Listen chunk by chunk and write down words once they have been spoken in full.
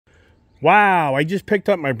Wow, I just picked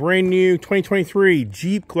up my brand new 2023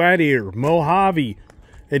 Jeep Gladiator Mojave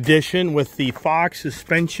edition with the Fox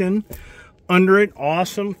suspension under it.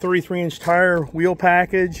 Awesome 33-inch tire wheel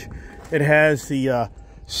package. It has the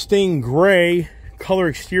Sting Gray color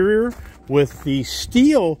exterior with the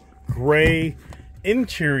steel gray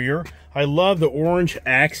interior. I love the orange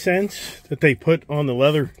accents that they put on the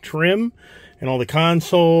leather trim and all the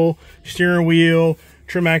console, steering wheel,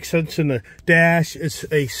 trim accents in the dash. It's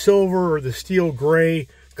a silver or the steel gray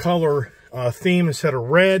color theme instead of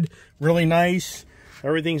red. Really nice.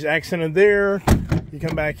 Everything's accented there. You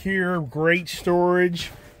come back here, great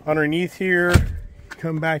storage underneath here.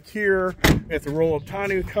 Come back here at the roll-up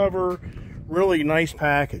tonneau cover. Really nice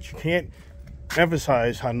package. You can't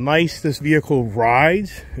emphasize how nice this vehicle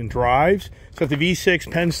rides and drives. It's got the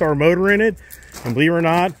V6 Penn-Star motor in it, and believe it or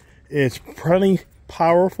not, it's pretty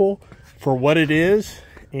powerful for what it is.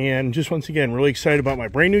 And just once again, really excited about my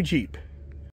brand new Jeep.